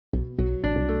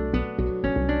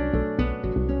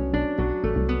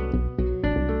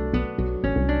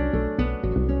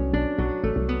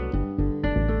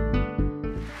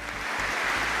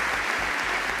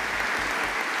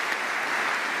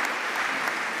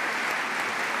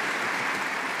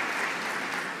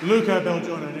Luca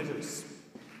Belgiano-Nettis.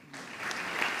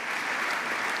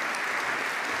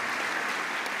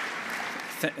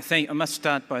 I must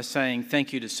start by saying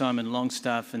thank you to Simon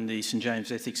Longstaff and the St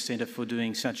James Ethics Centre for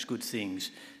doing such good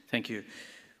things. Thank you.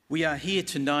 We are here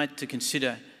tonight to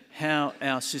consider how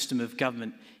our system of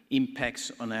government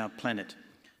impacts on our planet.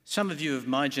 Some of you of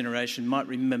my generation might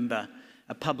remember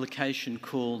a publication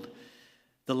called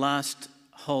The Last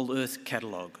Whole Earth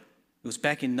Catalogue. It was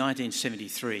back in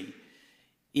 1973.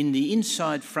 In the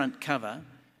inside front cover,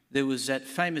 there was that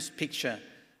famous picture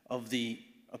of the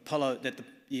Apollo that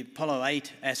the Apollo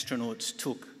 8 astronauts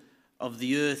took of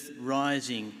the Earth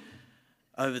rising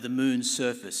over the moon's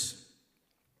surface.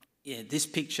 Yeah, in this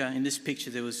picture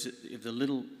there was the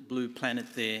little blue planet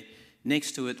there.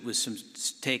 Next to it was some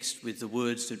text with the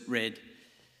words that read,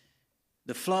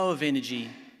 "The flow of energy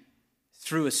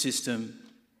through a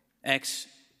system acts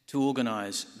to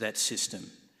organise that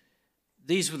system."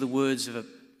 These were the words of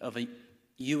a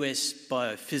US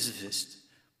biophysicist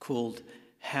called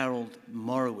Harold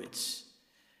Morowitz.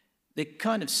 They're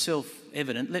kind of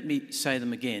self-evident. Let me say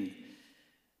them again.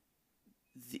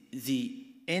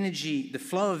 The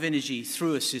flow of energy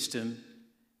through a system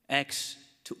acts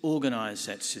to organise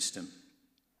that system.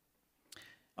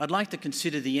 I'd like to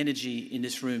consider the energy in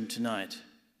this room tonight.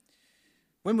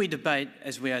 When we debate,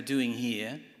 as we are doing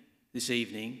here this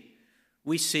evening,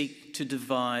 we seek to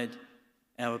divide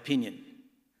our opinion.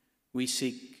 We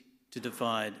seek to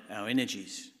divide our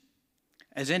energies.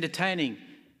 As entertaining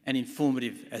and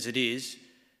informative as it is,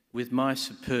 with my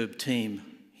superb team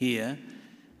here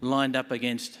lined up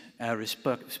against our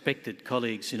respected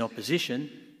colleagues in opposition,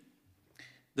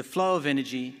 the flow of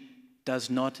energy does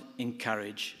not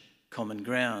encourage common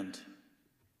ground.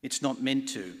 It's not meant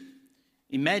to.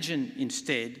 Imagine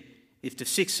instead if the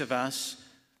six of us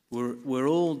were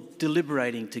all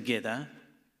deliberating together,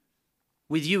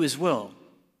 with you as well.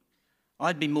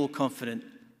 I'd be more confident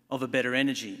of a better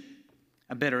energy,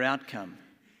 a better outcome.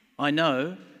 I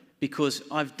know because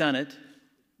I've done it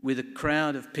with a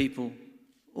crowd of people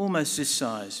almost this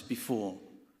size before.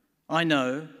 I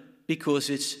know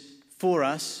because it's for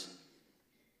us,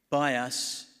 by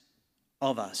us,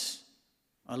 of us.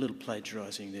 A little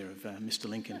plagiarising there of Mr.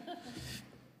 Lincoln.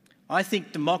 I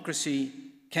think democracy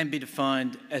can be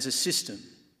defined as a system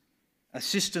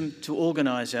to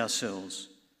organise ourselves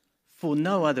for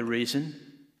no other reason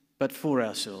but for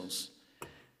ourselves.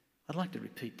 I'd like to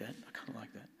repeat that. I kind of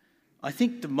like that. I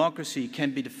think democracy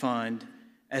can be defined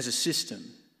as a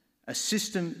system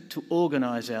to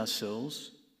organise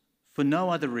ourselves for no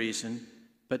other reason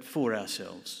but for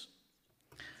ourselves.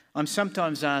 I'm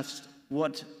sometimes asked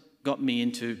what got me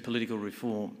into political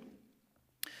reform.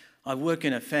 I work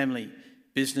in a family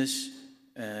business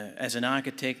as an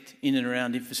architect in and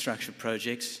around infrastructure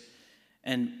projects,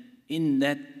 and in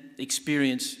that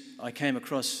experience I came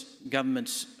across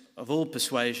governments of all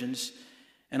persuasions,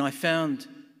 and I found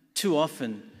too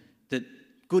often that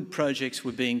good projects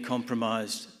were being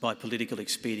compromised by political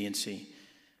expediency.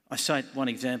 I cite one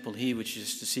example here, which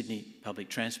is the Sydney public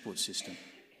transport system.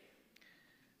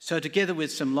 So together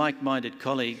with some like-minded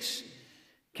colleagues,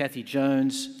 Cathy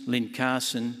Jones, Lynn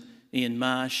Carson, Ian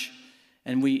Marsh,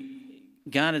 and we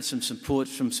garnered some support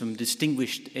from some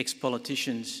distinguished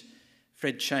ex-politicians,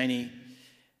 Fred Chaney,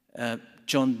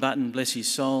 John Button, bless his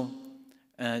soul,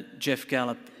 Jeff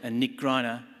Gallup and Nick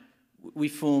Greiner. We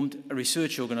formed a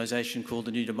research organisation called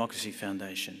the New Democracy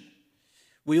Foundation.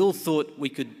 We all thought we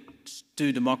could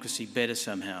do democracy better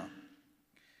somehow.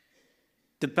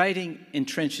 Debating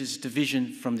entrenches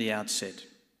division from the outset.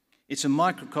 It's a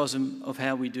microcosm of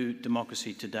how we do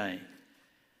democracy today.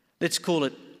 Let's call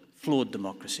it flawed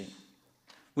democracy.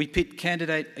 We pit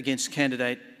candidate against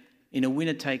candidate in a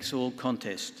winner-takes-all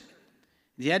contest.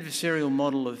 The adversarial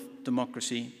model of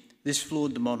democracy, this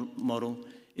flawed model,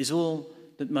 is all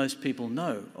that most people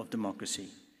know of democracy.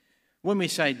 When we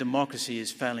say democracy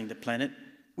is failing the planet,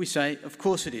 we say, of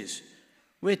course it is.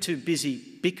 We're too busy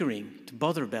bickering to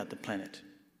bother about the planet.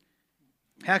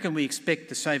 How can we expect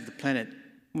to save the planet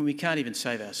when we can't even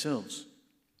save ourselves?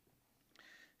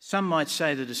 Some might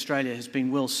say that Australia has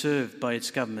been well served by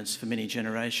its governments for many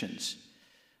generations.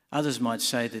 Others might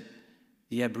say that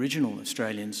the Aboriginal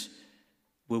Australians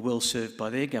were well served by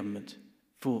their government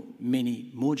for many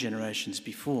more generations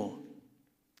before.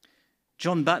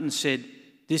 John Button said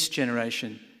this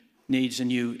generation needs a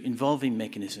new involving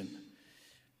mechanism.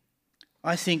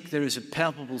 I think there is a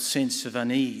palpable sense of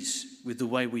unease with the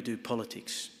way we do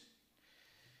politics.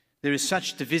 There is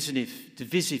such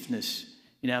divisiveness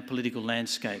in our political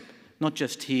landscape, not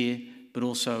just here, but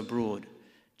also abroad.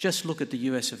 Just look at the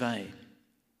US of A.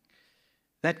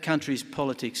 That country's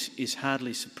politics is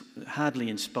hardly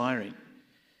inspiring.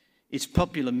 Its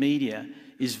popular media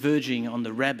is verging on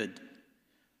the rabid,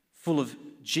 full of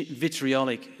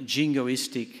vitriolic,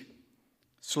 jingoistic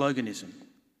sloganism.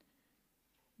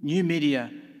 New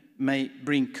media may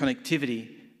bring connectivity,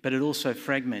 but it also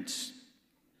fragments.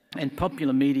 And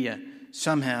popular media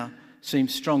somehow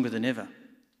seems stronger than ever.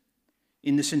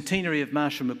 In the centenary of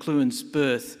Marshall McLuhan's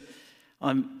birth,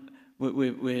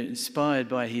 we're inspired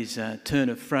by his turn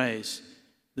of phrase: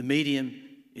 the medium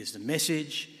is the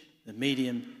message, the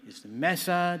medium is the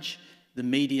massage, the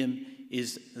medium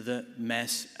is the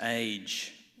mass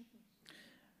age.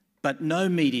 But no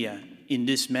media in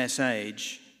this mass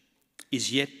age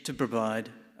is yet to provide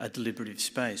a deliberative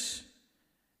space.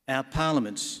 Our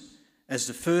parliaments, as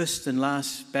the first and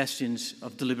last bastions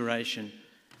of deliberation,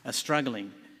 are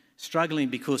struggling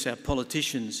because our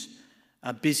politicians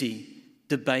are busy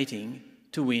debating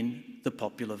to win the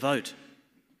popular vote.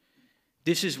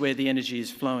 This is where the energy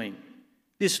is flowing.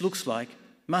 This looks like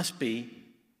must be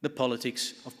the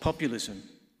politics of populism,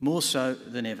 more so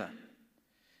than ever.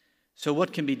 So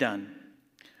what can be done?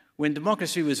 When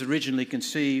democracy was originally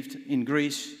conceived in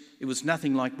Greece, it was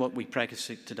nothing like what we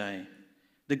practice today.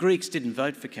 The Greeks didn't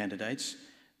vote for candidates.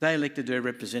 They elected their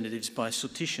representatives by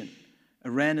sortition,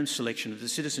 a random selection of the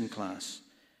citizen class.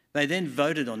 They then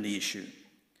voted on the issue.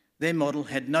 Their model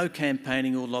had no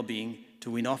campaigning or lobbying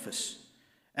to win office.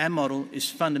 Our model is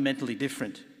fundamentally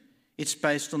different. It's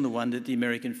based on the one that the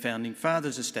American founding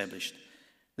fathers established.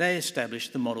 They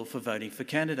established the model for voting for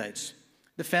candidates.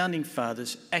 The founding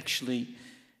fathers actually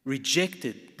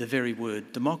rejected the very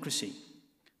word democracy.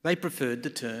 They preferred the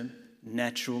term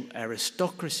natural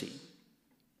aristocracy.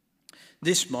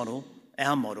 This model,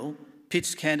 our model,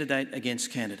 pits candidate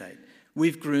against candidate.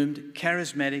 We've groomed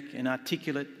charismatic and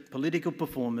articulate political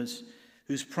performers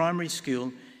whose primary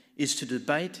skill is to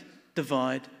debate,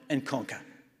 divide and conquer.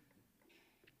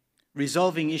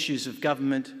 Resolving issues of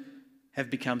government have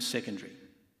become secondary.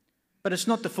 But it's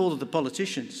not the fault of the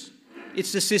politicians.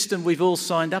 It's the system we've all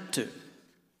signed up to.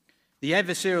 The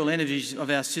adversarial energies of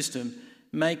our system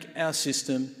make our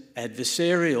system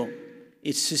adversarial.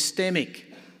 It's systemic.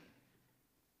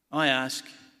 I ask,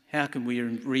 how can we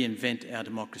reinvent our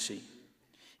democracy?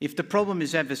 If the problem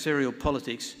is adversarial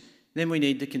politics, then we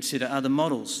need to consider other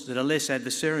models that are less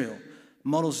adversarial,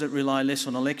 models that rely less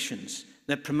on elections,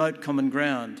 that promote common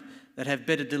ground, that have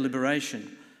better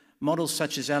deliberation, models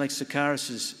such as Alex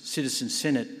Tsakouras' Citizen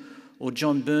Senate or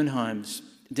John Bernheim's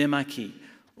Democracy,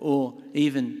 or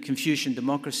even Confucian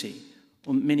democracy,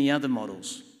 or many other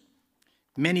models.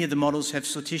 Many of the models have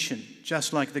sortition,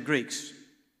 just like the Greeks.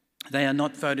 They are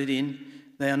not voted in,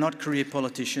 they are not career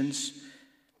politicians.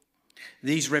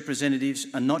 These representatives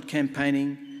are not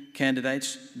campaigning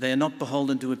candidates, they are not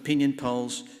beholden to opinion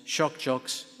polls, shock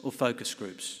jocks or focus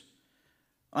groups.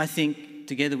 I think,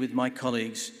 together with my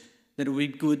colleagues, that it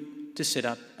would be good to set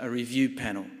up a review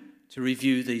panel to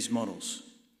review these models.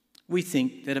 We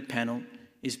think that a panel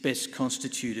is best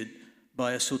constituted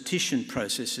by a sortition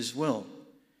process as well.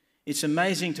 It's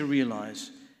amazing to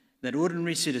realise that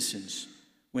ordinary citizens,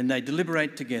 when they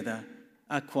deliberate together,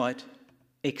 are quite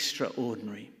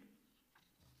extraordinary.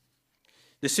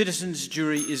 The citizens'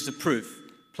 jury is the proof,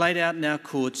 played out in our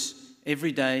courts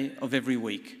every day of every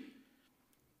week.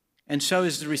 And so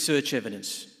is the research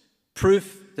evidence,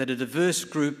 proof that a diverse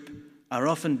group are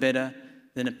often better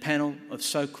than a panel of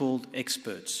so-called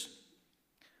experts.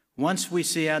 Once we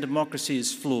see our democracy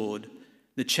is flawed,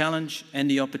 the challenge and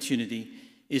the opportunity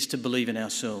is to believe in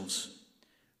ourselves.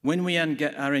 When we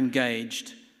are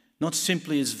engaged, not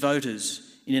simply as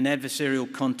voters in an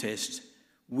adversarial contest,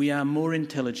 we are more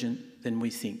intelligent than we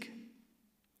think.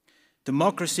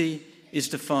 Democracy is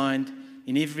defined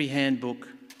in every handbook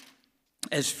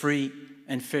as free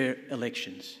and fair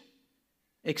elections,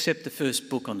 except the first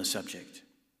book on the subject.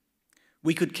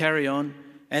 We could carry on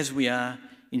as we are,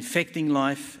 infecting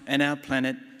life and our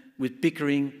planet with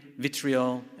bickering,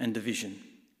 vitriol and division.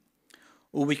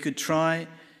 Or we could try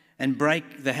and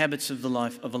break the habits of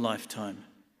a lifetime,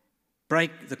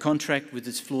 break the contract with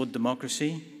its flawed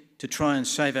democracy to try and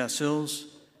save ourselves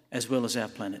as well as our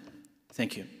planet.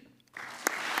 Thank you.